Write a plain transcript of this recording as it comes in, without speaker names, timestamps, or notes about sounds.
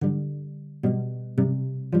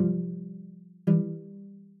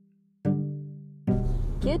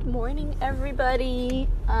Good morning, everybody.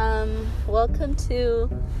 Welcome to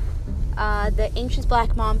the Anxious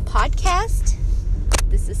Black Mom podcast.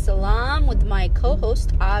 This is Salam with my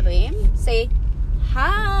co-host Abim. Say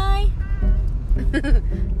hi.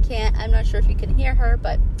 I'm not sure if you can hear her,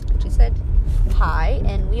 but she said hi.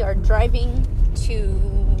 And we are driving to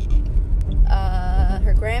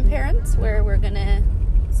her grandparents, where we're gonna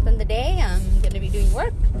spend the day. I'm gonna be doing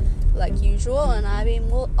work like usual, and Abim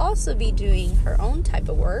will also be doing her own type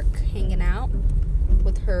of work, hanging out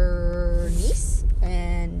with her niece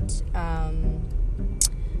and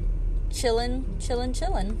chilling.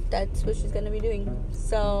 That's what she's gonna be doing.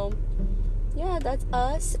 So yeah, that's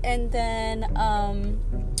us. And then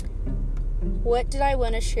what did I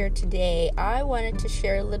want to share today? I wanted to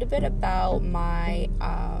share a little bit about my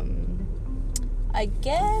I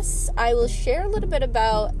guess I will share a little bit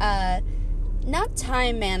about not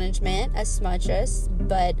time management as much as,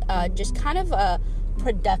 but just kind of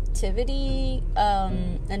productivity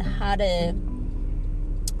and how to,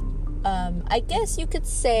 I guess you could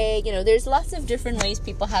say, there's lots of different ways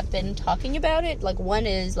people have been talking about it. Like, one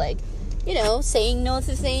is like, saying no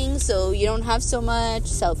to things so you don't have so much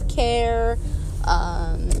self-care,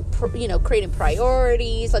 creating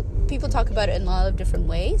priorities. Like, people talk about it in a lot of different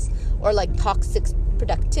ways, or like toxic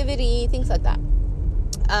productivity, things like that.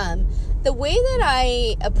 The way that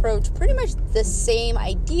I approach pretty much the same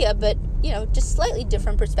idea, but, just slightly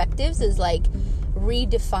different perspectives, is like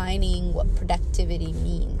redefining what productivity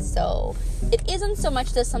means. So it isn't so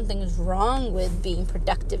much that something is wrong with being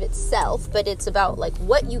productive itself, but it's about like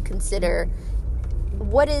what you consider,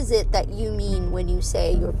 what is it that you mean when you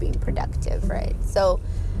say you're being productive, right? So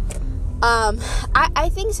I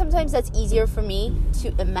think sometimes that's easier for me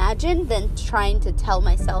to imagine than trying to tell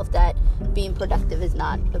myself that being productive is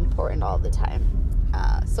not important all the time.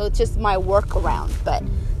 So it's just my workaround. But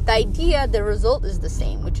the idea, the result is the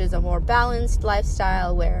same, which is a more balanced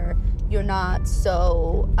lifestyle where you're not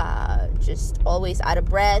so just always out of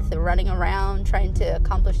breath and running around trying to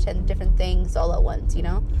accomplish 10 different things all at once,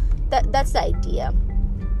 That's the idea.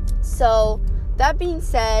 So that being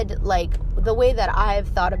said, like, the way that I've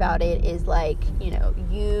thought about it is like,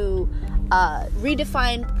 you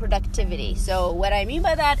redefine productivity. So what I mean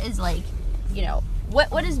by that is like,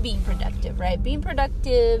 what is being productive, right? Being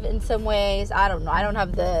productive in some ways, I don't know. I don't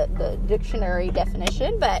have the dictionary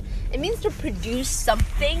definition, but it means to produce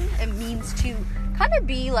something. It means to kind of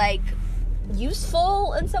be like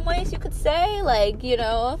useful in some ways, you could say. Like, it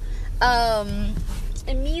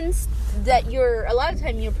means that a lot of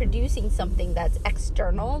time you're producing something that's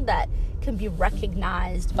external, that can be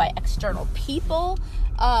recognized by external people.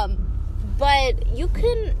 But you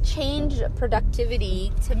can change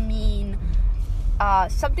productivity to mean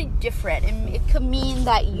something different. And it could mean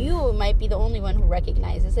that you might be the only one who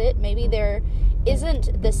recognizes it. Maybe there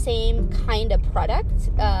isn't the same kind of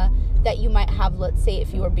product that you might have, let's say,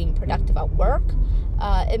 if you were being productive at work.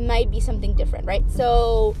 It might be something different, right?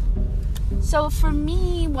 So for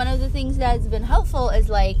me, one of the things that's been helpful is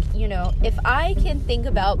like, if I can think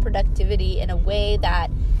about productivity in a way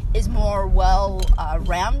that is more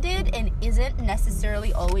well-rounded and isn't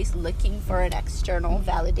necessarily always looking for an external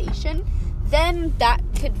validation, then that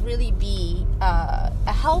could really be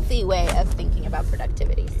a healthy way of thinking about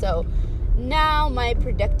productivity. So now my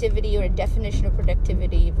productivity, or definition of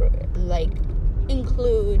productivity, like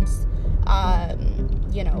includes,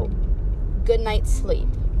 good night's sleep.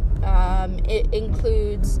 It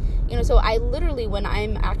includes, so I literally, when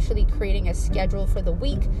I'm actually creating a schedule for the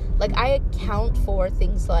week, like I account for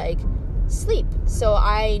things like sleep. So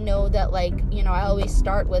I know that, like, I always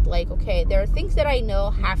start with like, okay, there are things that I know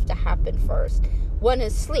have to happen first. One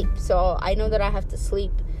is sleep. So I know that I have to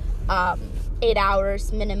sleep 8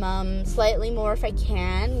 hours minimum, slightly more if I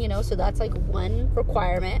can, so that's like one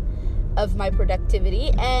requirement of my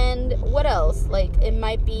productivity. And what else? Like, it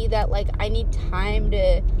might be that like I need time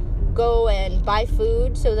to go and buy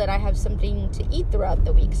food so that I have something to eat throughout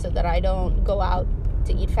the week, so that I don't go out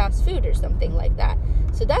to eat fast food or something like that.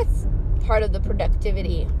 So that's part of the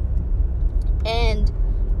productivity. And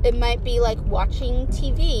it might be like watching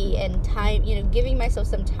TV and time, giving myself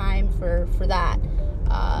some time for that.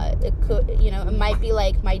 It could, it might be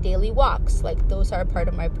like my daily walks. Like, those are part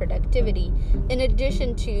of my productivity. In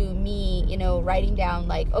addition to me, writing down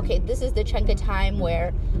like, okay, this is the chunk of time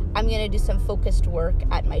where I'm going to do some focused work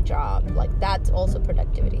at my job. Like, that's also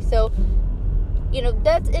productivity. So,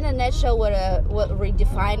 that's in a nutshell what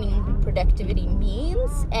redefining productivity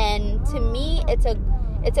means. And to me, it's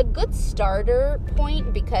a good starter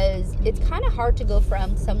point, because it's kind of hard to go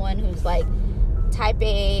from someone who's like type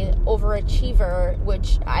A overachiever,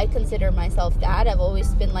 which I consider myself that. I've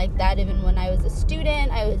always been like that. Even when I was a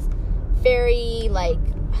student, I was very like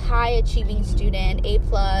high achieving student, A+,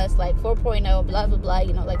 like 4.0, blah blah blah,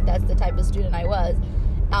 like that's the type of student I was.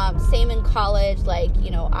 Same in college, like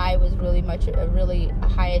I was really much a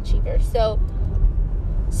high achiever. So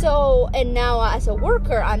and now as a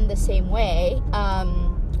worker I'm the same way,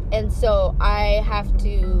 and so I have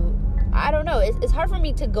to, I don't know, it's hard for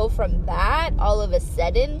me to go from that all of a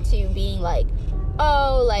sudden to being like,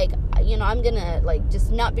 oh, like I'm gonna like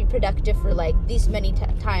just not be productive for like these many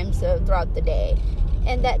times throughout the day.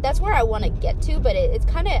 And that's where I want to get to, but it's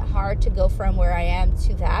kind of hard to go from where I am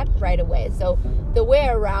to that right away. So the way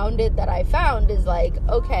around it that I found is like,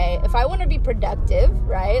 okay, if I want to be productive,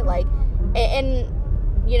 right? Like, and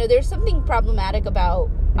there's something problematic about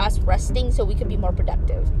us resting so we can be more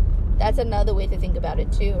productive. That's another way to think about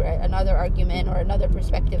it too, right? Another argument or another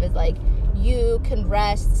perspective is like, you can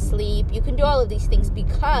rest, sleep, you can do all of these things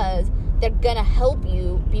because they're gonna help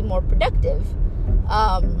you be more productive.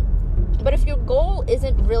 But if your goal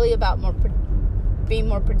isn't really about being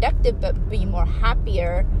more productive, but being more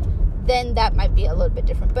happier, then that might be a little bit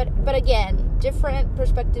different. But again, different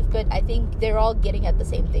perspectives, but I think they're all getting at the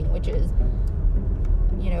same thing, which is,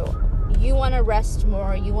 you want to rest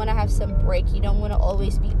more, you want to have some break, you don't want to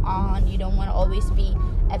always be on, you don't want to always be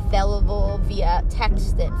available via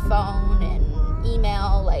text and phone and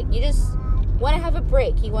email. Like, you just want to have a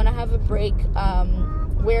break. You want to have a break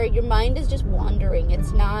where your mind is just wandering.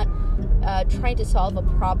 It's not trying to solve a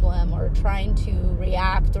problem or trying to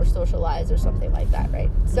react or socialize or something like that,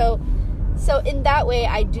 right? So in that way,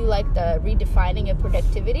 I do like the redefining of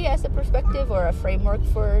productivity as a perspective or a framework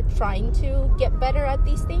for trying to get better at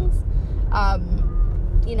these things.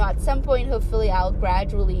 At some point, hopefully I'll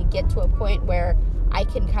gradually get to a point where I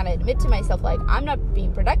can kind of admit to myself, like, I'm not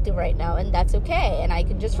being productive right now, and that's okay, and I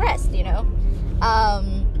can just rest,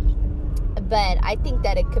 But I think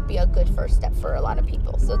that it could be a good first step for a lot of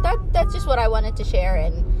people. So that's just what I wanted to share.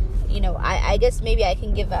 And, I guess maybe I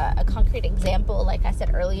can give a concrete example. Like I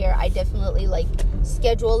said earlier, I definitely like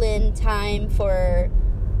schedule in time for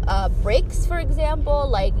breaks, for example,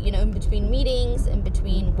 like, in between meetings, in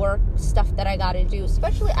between work stuff that I got to do,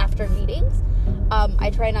 especially after meetings. I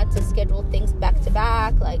try not to schedule things back to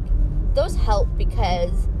back. Like, those help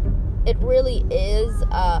because it really is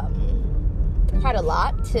quite a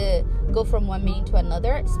lot to go from one meeting to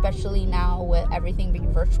another, especially now with everything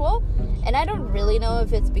being virtual. And I don't really know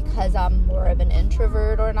if it's because I'm more of an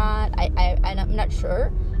introvert or not. I'm not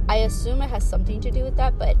sure. I assume it has something to do with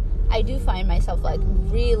that, but I do find myself like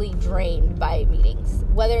really drained by meetings,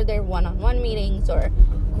 whether they're one-on-one meetings or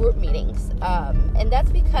group meetings. And that's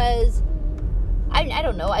because I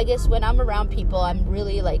don't know, I guess when I'm around people, I'm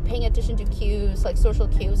really like paying attention to cues, like social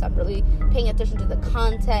cues. I'm really paying attention to the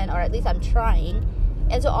content, or at least I'm trying.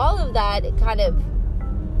 And so all of that, it kind of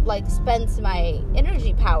like spends my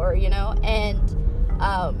energy power, and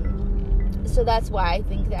so that's why I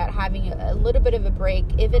think that having a little bit of a break,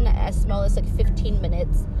 even as small as like 15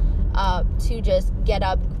 minutes, to just get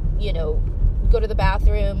up, go to the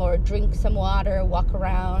bathroom or drink some water, walk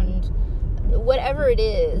around, whatever it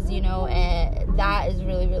is, and that is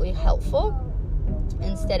really, really helpful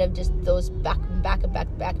instead of just those back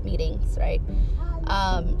meetings, right?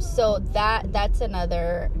 So that's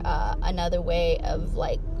another way of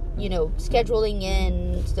like, scheduling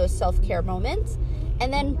in those self-care moments.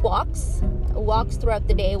 And then walks throughout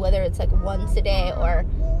the day, whether it's like once a day or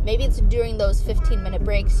maybe it's during those 15-minute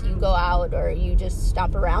breaks, you go out or you just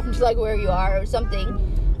stomp around like where you are or something.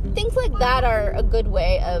 Things like that are a good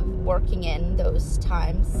way of working in those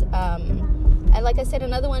times. And like I said,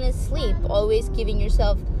 another one is sleep. Always giving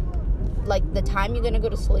yourself like the time you're going to go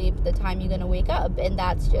to sleep, the time you're going to wake up, and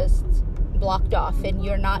that's just blocked off, and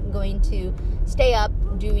you're not going to stay up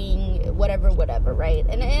doing whatever, right?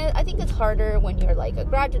 And I think it's harder when you're like a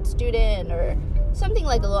graduate student or something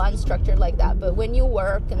like a little unstructured like that, but when you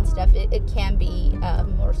work and stuff, it can be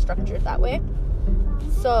more structured that way.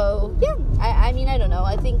 So yeah, I mean, I don't know,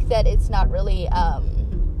 I think that it's not really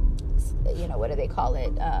what do they call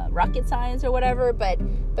it, rocket science or whatever, but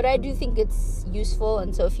I do think it's useful.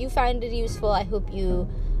 And so if you find it useful, I hope you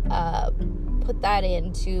put that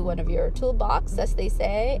into one of your toolbox, as they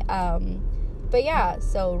say. But yeah,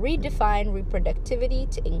 so redefine reproductivity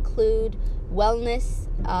to include wellness,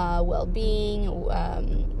 well-being,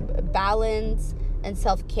 balance, and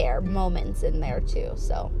self-care moments in there too.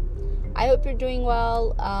 So I hope you're doing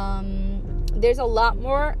well. There's a lot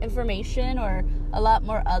more information or a lot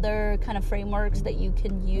more other kind of frameworks that you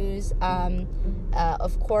can use,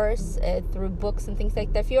 of course, through books and things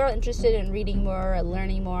like that. If you're interested in reading more or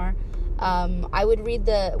learning more, I would read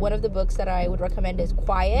one of the books that I would recommend is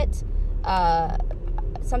Quiet.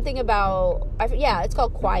 Something about, it's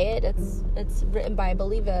called Quiet. It's written by, I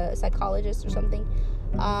believe, a psychologist or something.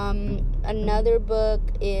 Another book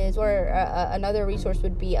is, another resource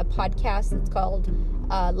would be a podcast. It's called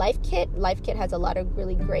Life Kit. Life Kit has a lot of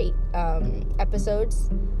really great episodes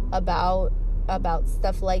about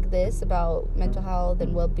stuff like this, about mental health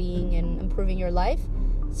and well-being and improving your life.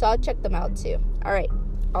 So I'll check them out too. All right,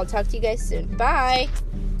 I'll talk to you guys soon. Bye.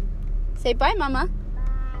 Say bye, Mama. Bye.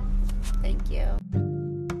 Thank you.